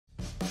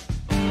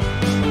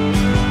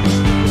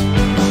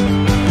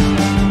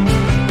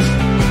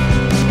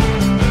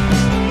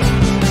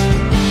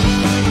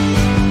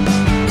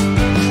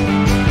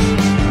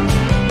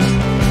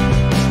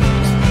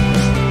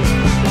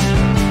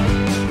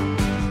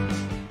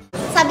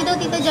sabi daw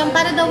Tita Jam,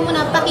 para daw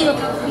muna pa-cute.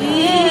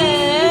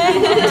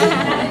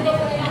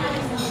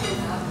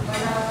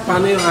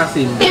 Paano yung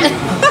asin?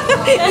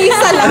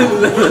 Isa lang.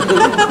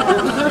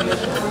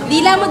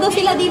 Dila mo daw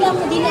sila, dila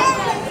mo, dila.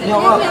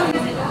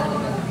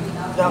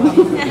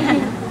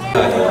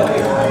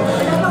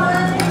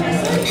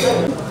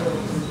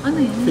 Ano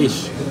yun?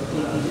 Fish.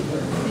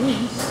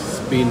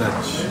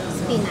 Spinach.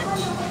 Spinach.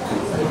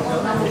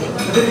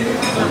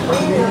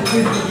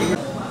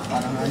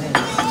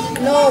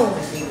 No.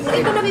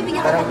 Ito na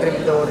bibigyan ka. Parang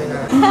tripdori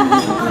na.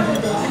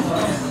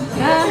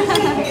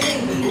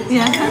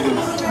 Yeah.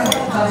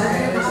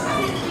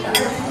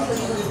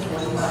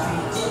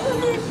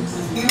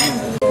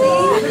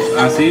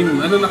 Asim?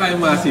 Ano na kayo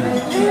maasim?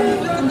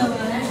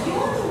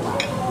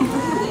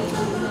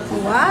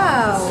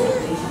 Wow.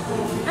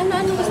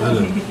 Ano gusto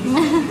mo?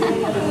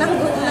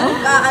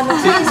 Ano?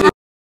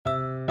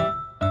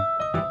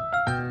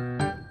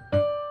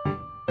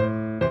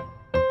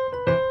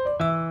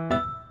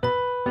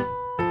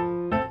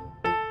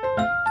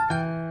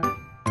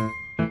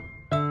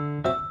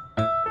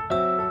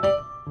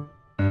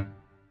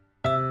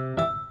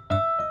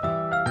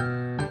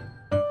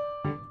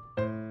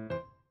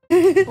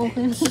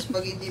 Okay.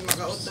 Pag hindi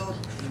makautot.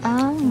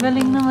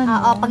 Galing naman.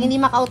 Oo, pag hindi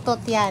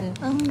makautot yan.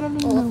 Ang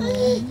galing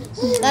naman.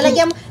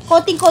 Lalagyan mo,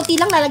 konting-konti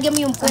lang, lalagyan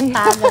mo yung puwet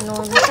ha,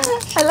 ganun.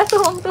 Hala,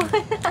 tuwang-tuwa.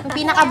 Yung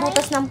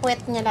pinakabutas ng puwet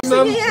niya.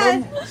 Sige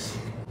yan!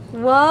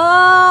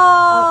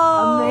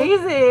 Wow!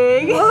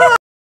 Amazing!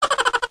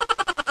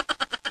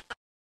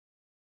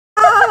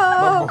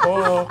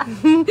 Mabuho!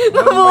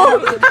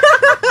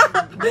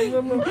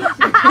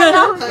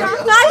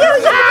 Ayaw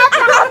siya!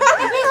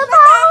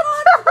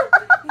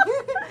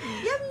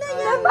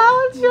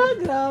 Bawal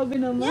siya. Grabe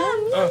naman.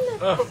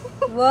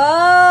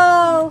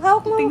 Wow!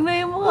 Hawak mo.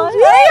 Tingnan yung mukha.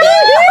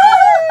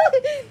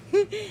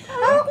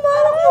 Hawak mo.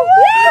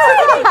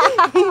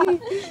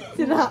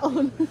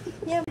 Siraon.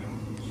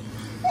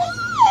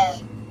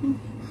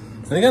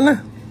 Halika na.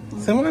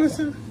 Sama ka na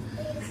siya.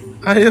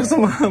 Ayaw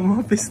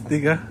sumama.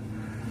 Piste ka.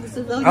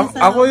 Gusto daw niya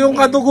sa... Ako yung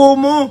kadugo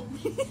mo.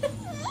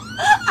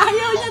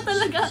 Ayaw niya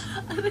talaga.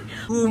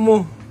 Kadugo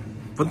mo.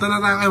 Punta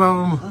na tayo kay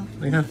mama mo.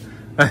 Halika.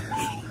 Ay.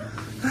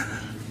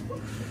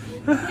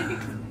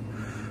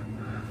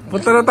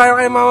 Punta na tayo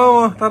kay mama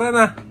mo. Tara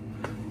na.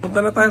 Punta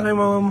na tayo kay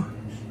mama mo.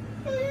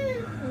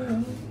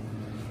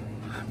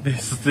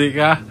 Piste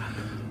ka.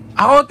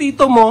 Ako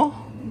tito mo.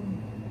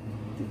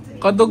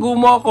 Kadugo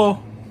mo ako.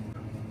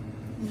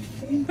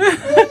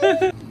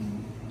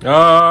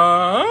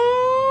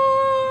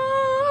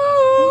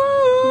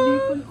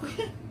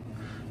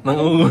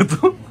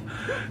 Nangunguto.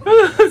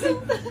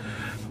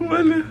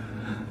 Mali.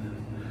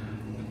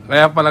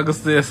 Kaya pala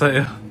gusto niya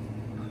sa'yo.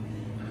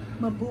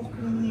 Mabuhok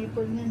yung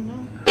nipple niya,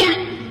 no?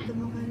 Ito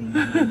mo ka rin.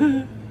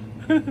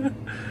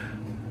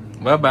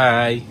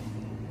 Bye-bye.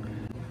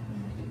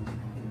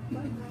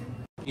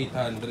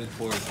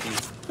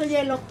 840.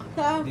 Kulyelok.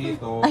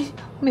 Dito. Ay,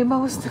 may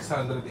bawas na.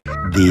 600.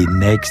 The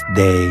next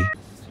day.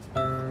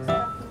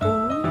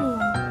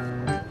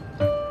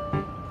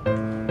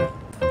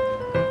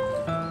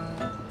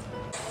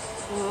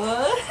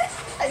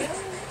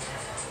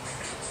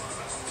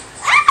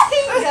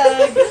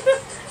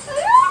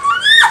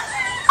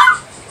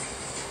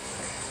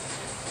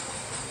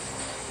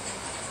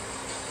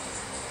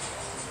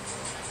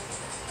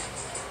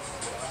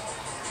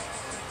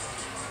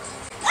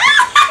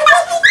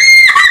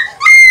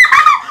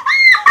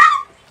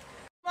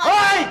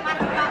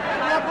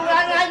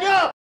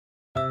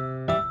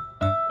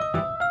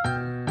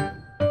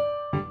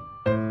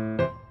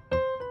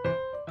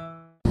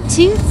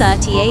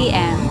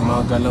 A.M.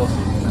 Mga galaw.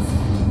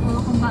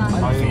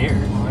 Unfair.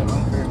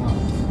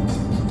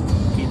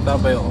 Kita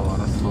ba yung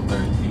oras?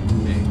 2:30?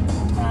 Hindi.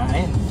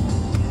 Ayun.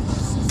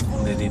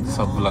 Hindi dito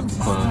sa vlog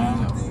ko.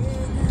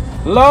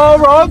 Low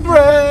road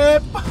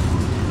trip!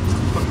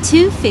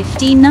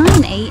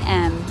 2:59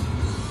 A.M.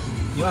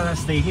 You wanna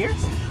stay here?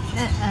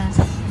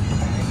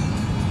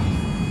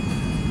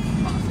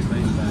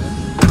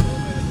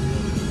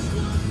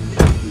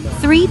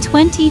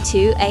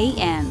 3:22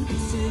 A.M.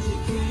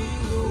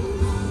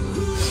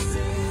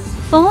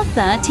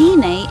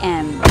 4:13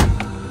 A.M.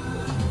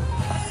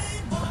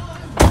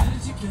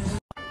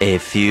 A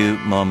few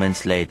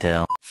moments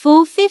later.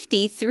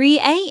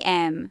 4:53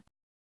 A.M.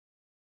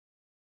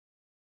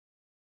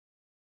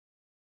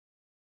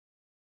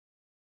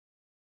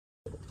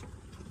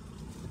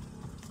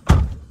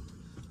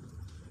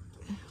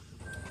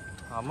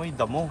 Amoy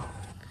damo.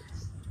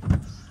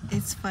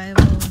 It's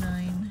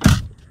 5:09.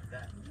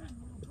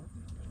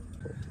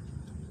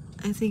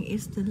 I think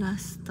it's the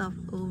last stop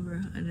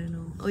over. I don't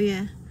know. Oh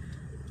yeah.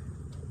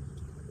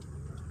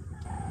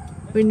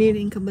 We're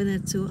nearing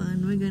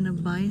Cabanatuan. We're gonna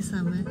buy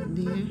some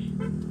there.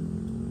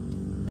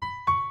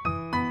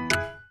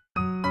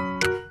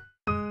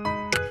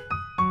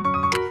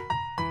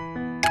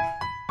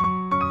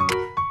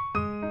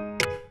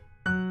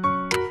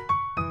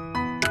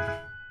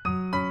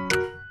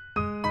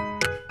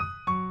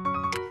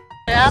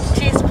 Sarap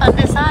cheese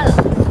pandesal.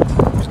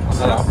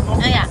 Masarap.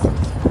 Oh yeah.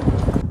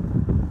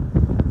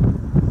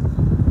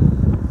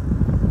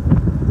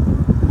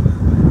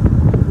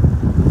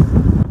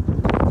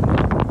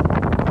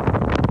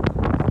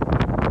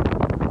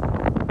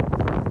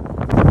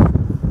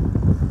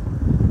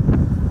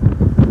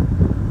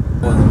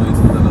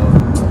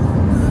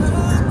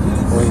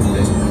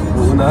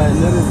 Unahan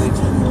niya rin eh.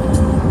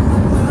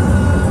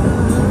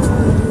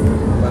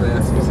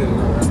 Parehas kasi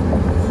lang.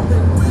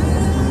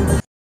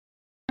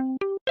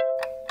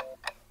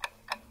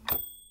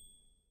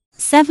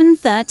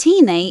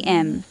 7:13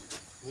 a.m.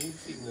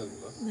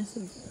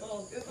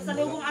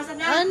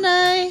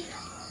 Anay!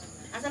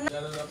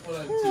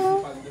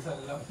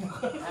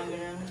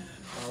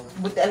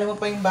 Buti alam mo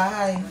pa yung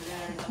bahay.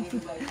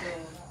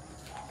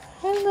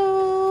 Hello!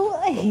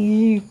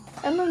 Ay!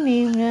 Ano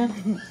name niya?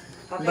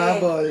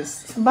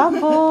 Bubbles.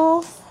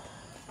 Bubbles!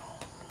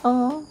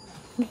 Oh.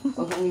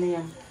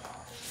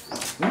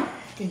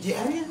 Kay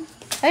JR yan.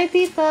 Ay,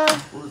 tita!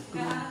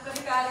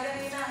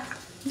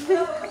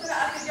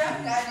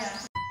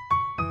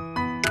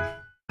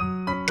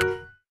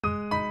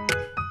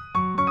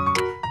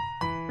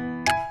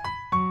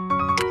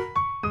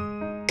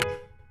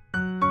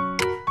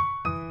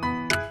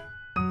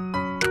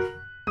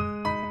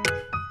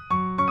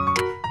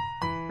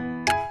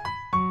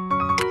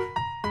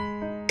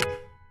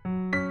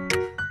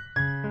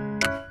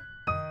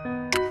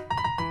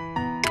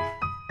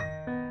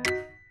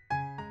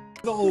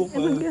 Ako pa.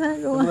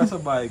 Pag nasa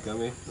bahay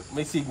kami,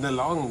 may signal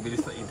ako ng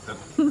bilis na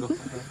internet ko.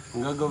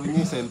 Ang gagawin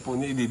niya yung cellphone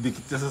niya,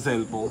 ididikit niya sa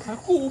cellphone.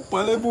 Ako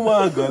pala,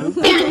 bumagal.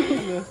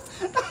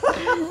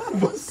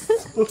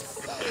 Bastos.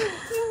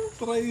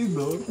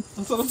 Traidor.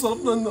 Ang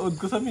sarap-sarap na nood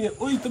ko. Sabi niya,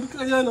 uy, tabi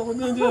ka dyan, ako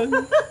na dyan.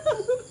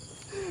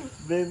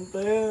 Benta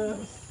yan.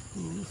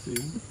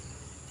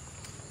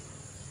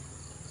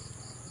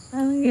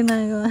 Anong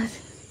ginagawa?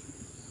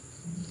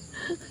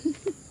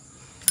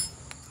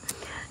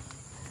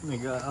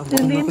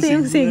 Nandito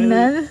yung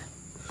signal.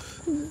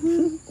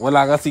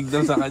 Wala ka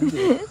signal sa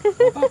kanya.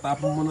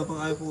 Tatapon mo na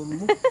itong iPhone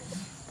mo.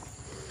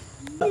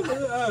 Hindi ka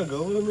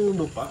agaw, wala mo yung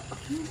lupa.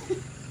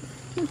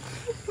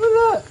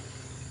 Wala.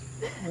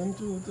 Ang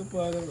chuto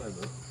parang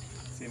ano.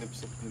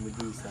 Sinupsop ni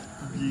Medusa.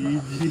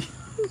 GG.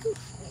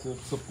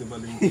 Sinupsop ni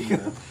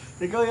Valentina.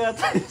 Ikaw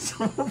yata yung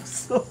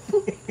sumupsop.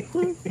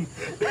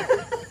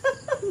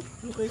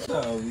 Ano kay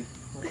Tawi?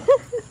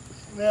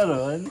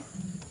 Meron?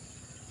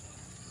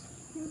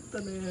 Ito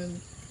na yan.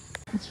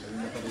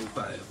 Nagmatarin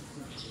tayo.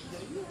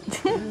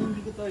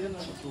 Hindi ko tayo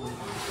nakatulog.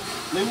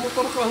 May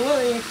motor ka nga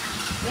eh.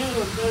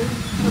 Meron, pero hindi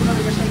ko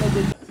talaga siya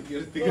na-dead.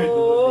 Security guard na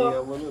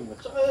natinga mo nun.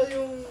 Tsaka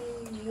yung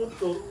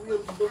motor,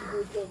 yung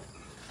bumbuta.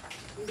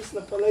 Imbes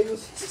na pala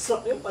yung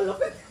sasakyan,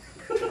 palapit.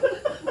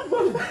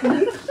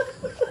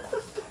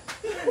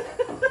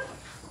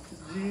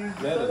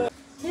 Meron.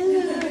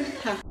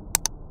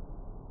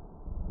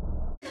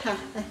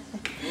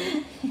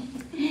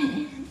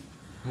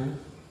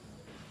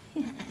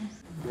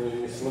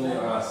 Miss mo na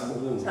yung aso mo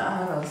dun. Sa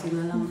araw,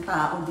 sila lang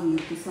tao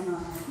dito sa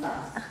mga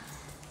taas.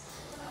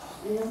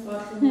 Ayan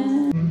pa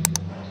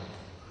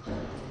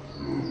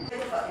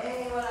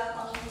wala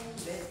pang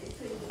bed.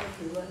 Ito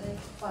yung wala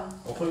pa.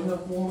 Okay na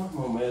po,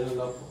 mamaya na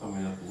lang po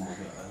kami na po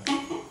magaan.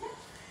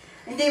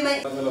 Hindi, may...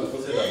 Tagalog po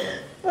sila.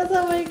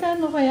 Pasaway ka,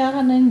 no? Kaya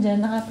ka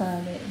nandyan,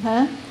 nakatali.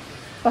 Ha?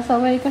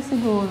 Pasaway ka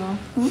siguro.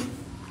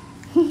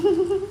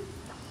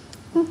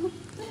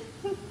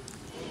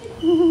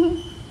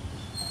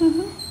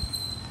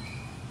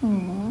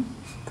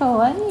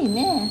 Kawaii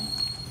ne.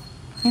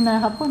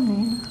 Hinahapon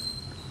eh.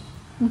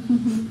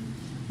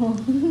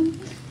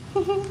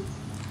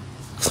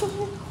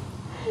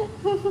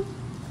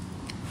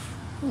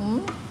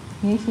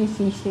 Yes, yes,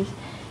 yes, yes.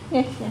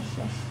 Yes, yes,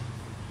 yes.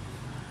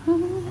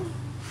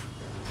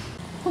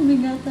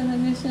 Humiga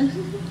talaga siya.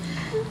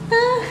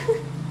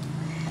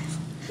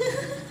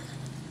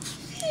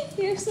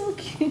 You're so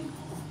cute.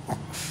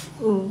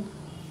 Oh.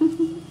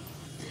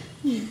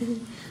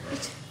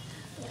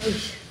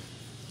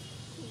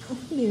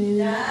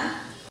 Dila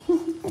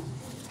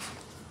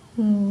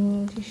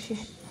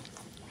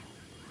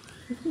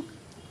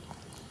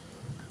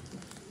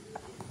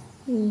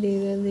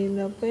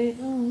pa eh.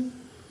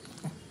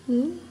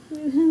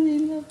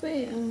 Dila pa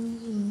eh.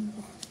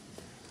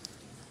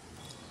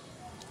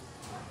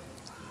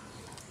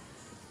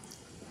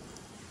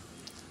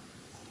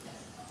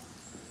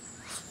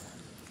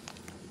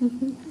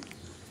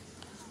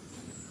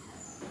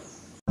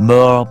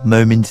 More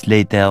moments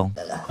later.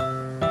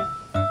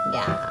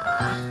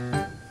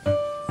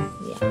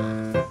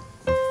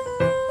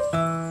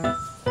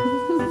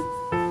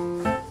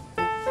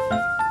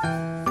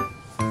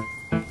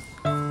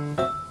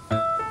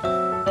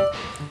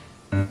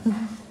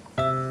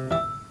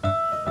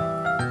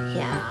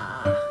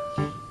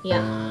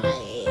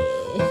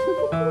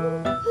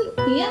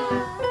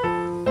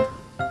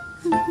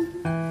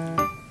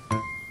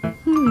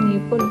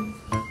 Nipon.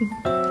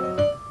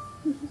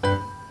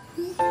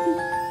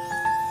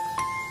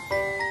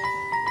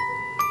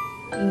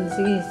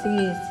 Sige,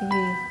 sige,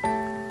 sige.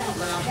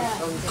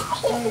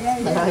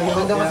 Malayo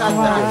ka daw sa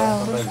ano.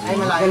 Ay,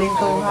 magaling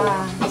to ha.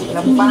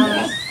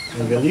 Lampas.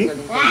 Magaling?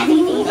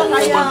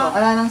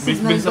 Wala nang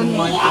signal Bilis ko ang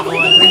mga ito.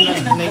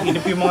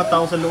 Naiinip yung mga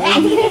tao sa loob.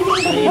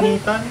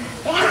 Naiinitan.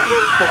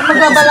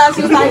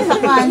 Magbabalasyo tayo sa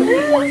kan.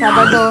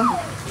 Sabado.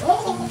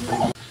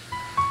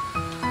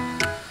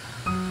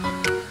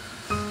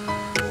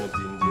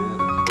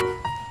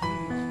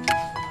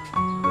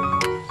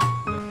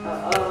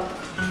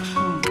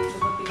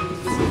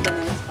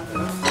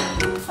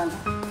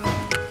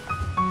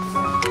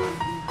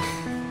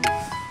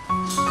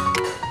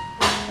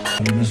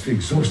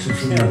 exhausted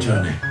from your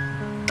journey.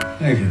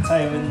 Thank you.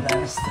 Simon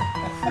Last.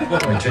 I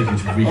take you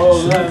to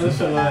Oo nga, ano reconsider.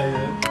 siya nga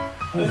yun.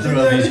 After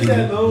our meeting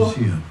at the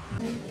museum.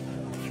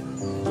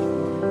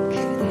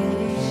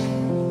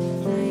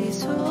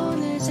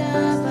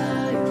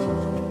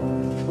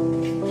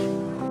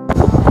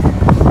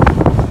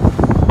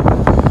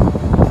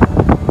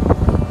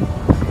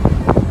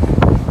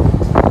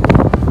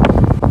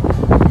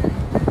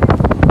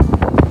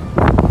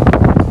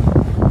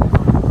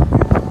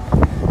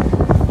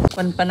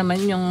 Pan pa naman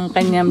yung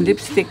kanyang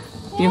lipstick.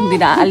 Yung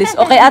dinaalis.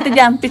 Okay, ate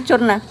dyan.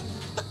 Picture na.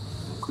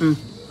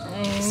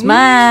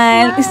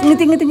 Smile.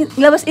 Ngiti.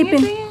 Labas ipin.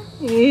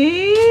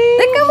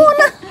 Teka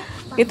muna.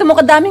 Ito mo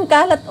kadaming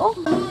kalat. Oh.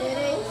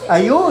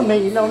 Ayun,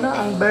 may ilaw na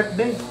ang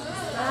birthday.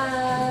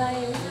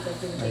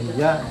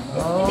 Ayan.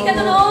 Oh. Hindi ka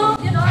tulong.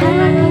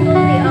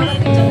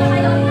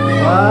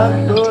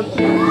 1, 2,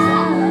 3.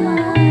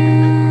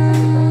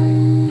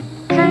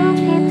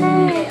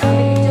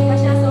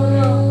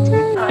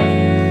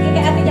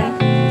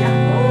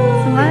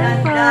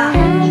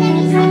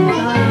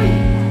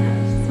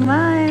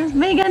 Smile.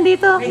 Megan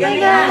dito.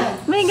 Megan.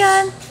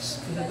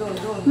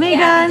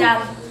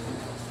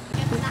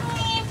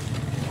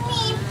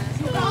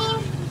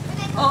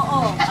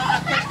 Oo.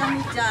 Aakyat kami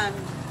dyan.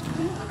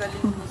 Ang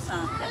galing mo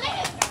sa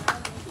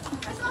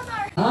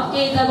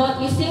Okay, the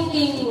bot is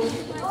sinking.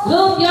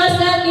 Look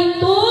yourself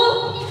into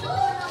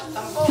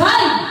 5. 1, 2,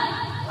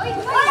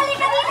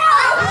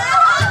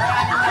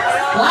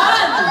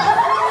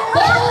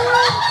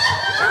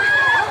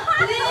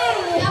 3,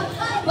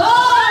 4, 5.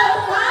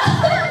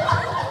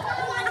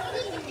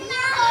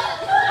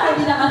 Ay,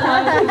 di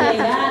nakasama si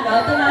Megan. O,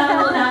 ito na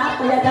muna.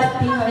 Kuya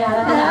Dusty,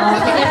 mayara ka na. O,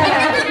 sige,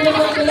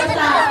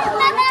 pinag-pilisa.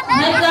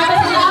 May dapat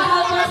sila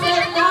ang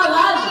percent na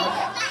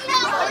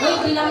 1. Wait,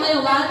 bilang na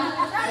yung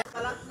 1.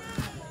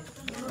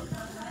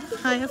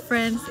 Hi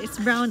friends, it's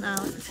brown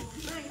out.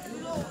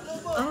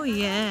 Oh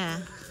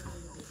yeah.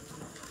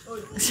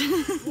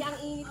 Yang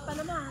init pa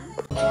naman.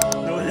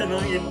 Nawala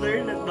ng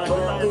internet bago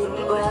tayo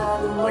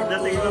dumating.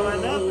 Pagdating naman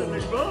natin,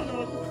 nag-go.